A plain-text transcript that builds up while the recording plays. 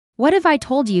What if I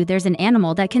told you there's an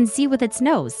animal that can see with its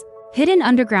nose? Hidden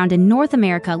underground in North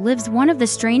America lives one of the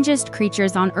strangest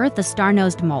creatures on Earth, the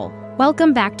star-nosed mole.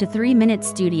 Welcome back to 3 Minute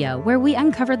Studio, where we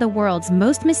uncover the world's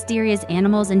most mysterious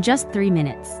animals in just 3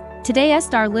 minutes. Today, a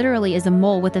star literally is a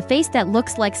mole with a face that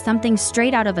looks like something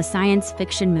straight out of a science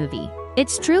fiction movie.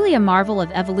 It's truly a marvel of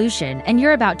evolution, and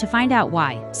you're about to find out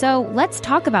why. So, let's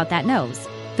talk about that nose.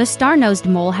 The star-nosed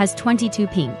mole has 22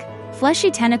 pink,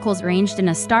 fleshy tentacles arranged in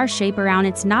a star shape around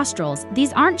its nostrils.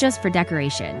 These aren't just for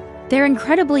decoration. They're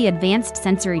incredibly advanced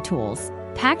sensory tools,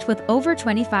 packed with over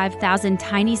 25,000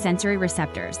 tiny sensory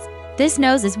receptors. This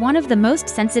nose is one of the most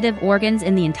sensitive organs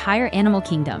in the entire animal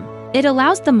kingdom. It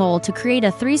allows the mole to create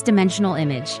a three-dimensional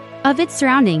image of its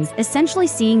surroundings, essentially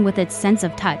seeing with its sense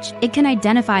of touch. It can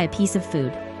identify a piece of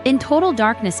food in total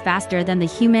darkness faster than the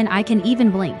human eye can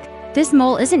even blink. This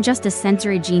mole isn't just a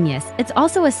sensory genius, it's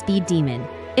also a speed demon.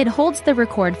 It holds the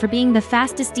record for being the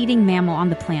fastest-eating mammal on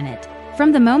the planet.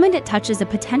 From the moment it touches a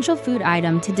potential food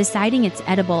item to deciding it's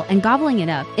edible and gobbling it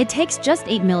up, it takes just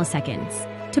 8 milliseconds.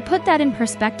 To put that in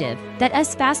perspective, that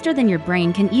is faster than your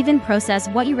brain can even process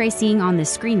what you're seeing on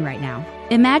this screen right now.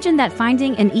 Imagine that,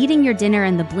 finding and eating your dinner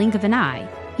in the blink of an eye.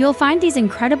 You'll find these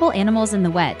incredible animals in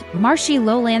the wet, marshy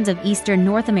lowlands of eastern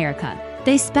North America.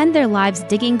 They spend their lives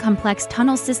digging complex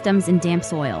tunnel systems in damp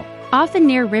soil, often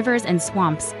near rivers and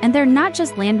swamps, and they're not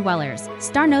just land dwellers.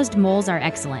 Star-nosed moles are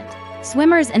excellent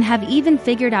swimmers and have even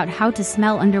figured out how to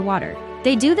smell underwater.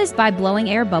 They do this by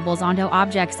blowing air bubbles onto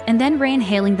objects and then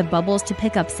re-inhaling the bubbles to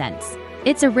pick up scents.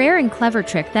 It's a rare and clever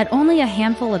trick that only a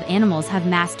handful of animals have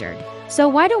mastered. So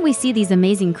why don't we see these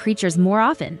amazing creatures more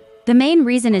often? The main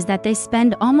reason is that they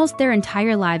spend almost their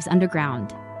entire lives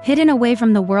underground, hidden away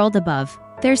from the world above.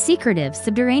 Their secretive,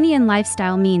 subterranean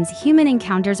lifestyle means human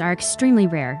encounters are extremely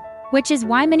rare, which is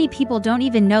why many people don't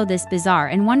even know this bizarre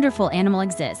and wonderful animal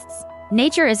exists.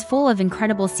 Nature is full of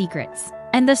incredible secrets,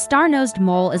 and the star-nosed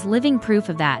mole is living proof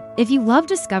of that. If you love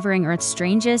discovering Earth's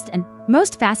strangest and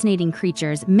most fascinating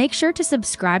creatures, make sure to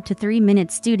subscribe to 3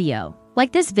 Minute Studio.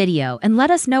 Like this video and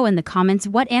let us know in the comments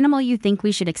what animal you think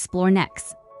we should explore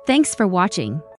next. Thanks for watching.